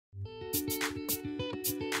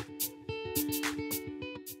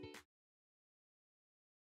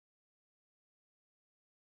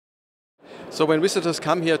So when visitors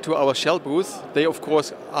come here to our Shell booth, they of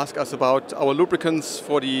course ask us about our lubricants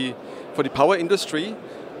for the power industry,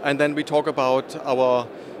 and then we talk about our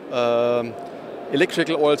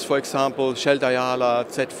electrical oils, for example, Shell Diala,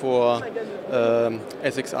 Z4,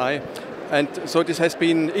 SXI. And so this has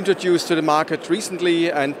been introduced to the market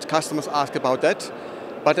recently, and customers ask about that.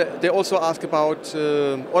 But they also ask about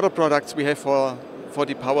other products we have for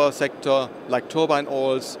the power sector, like turbine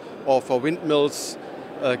oils, or for windmills,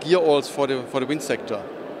 gear oils for the wind sector.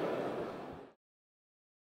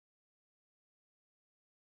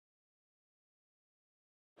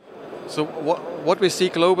 So what we see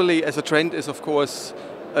globally as a trend is, of course,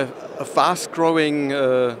 a fast-growing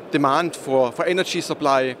demand for energy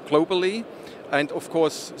supply globally, and of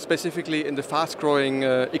course specifically in the fast-growing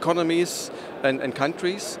economies and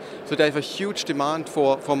countries. So they have a huge demand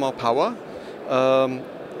for more power,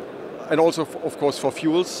 and also of course for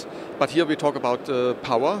fuels. But here we talk about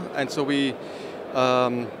power, and so we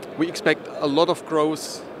expect a lot of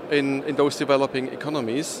growth in those developing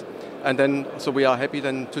economies. And then, so we are happy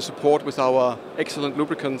then to support with our excellent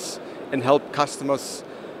lubricants and help customers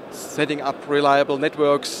setting up reliable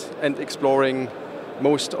networks and exploring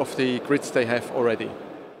most of the grids they have already.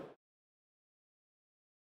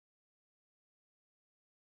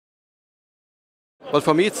 Well,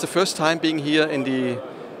 for me, it's the first time being here in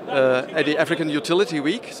at the African Utility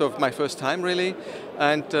Week, so my first time really.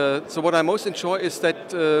 And so what I most enjoy is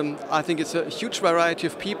that I think it's a huge variety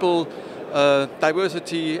of people.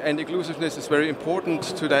 Diversity and inclusiveness is very important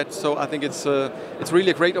to that, so I think it's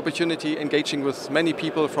really a great opportunity engaging with many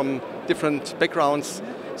people from different backgrounds,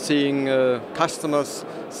 seeing customers,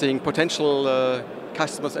 seeing potential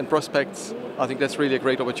customers and prospects. I think that's really a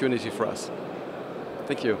great opportunity for us.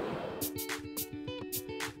 Thank you.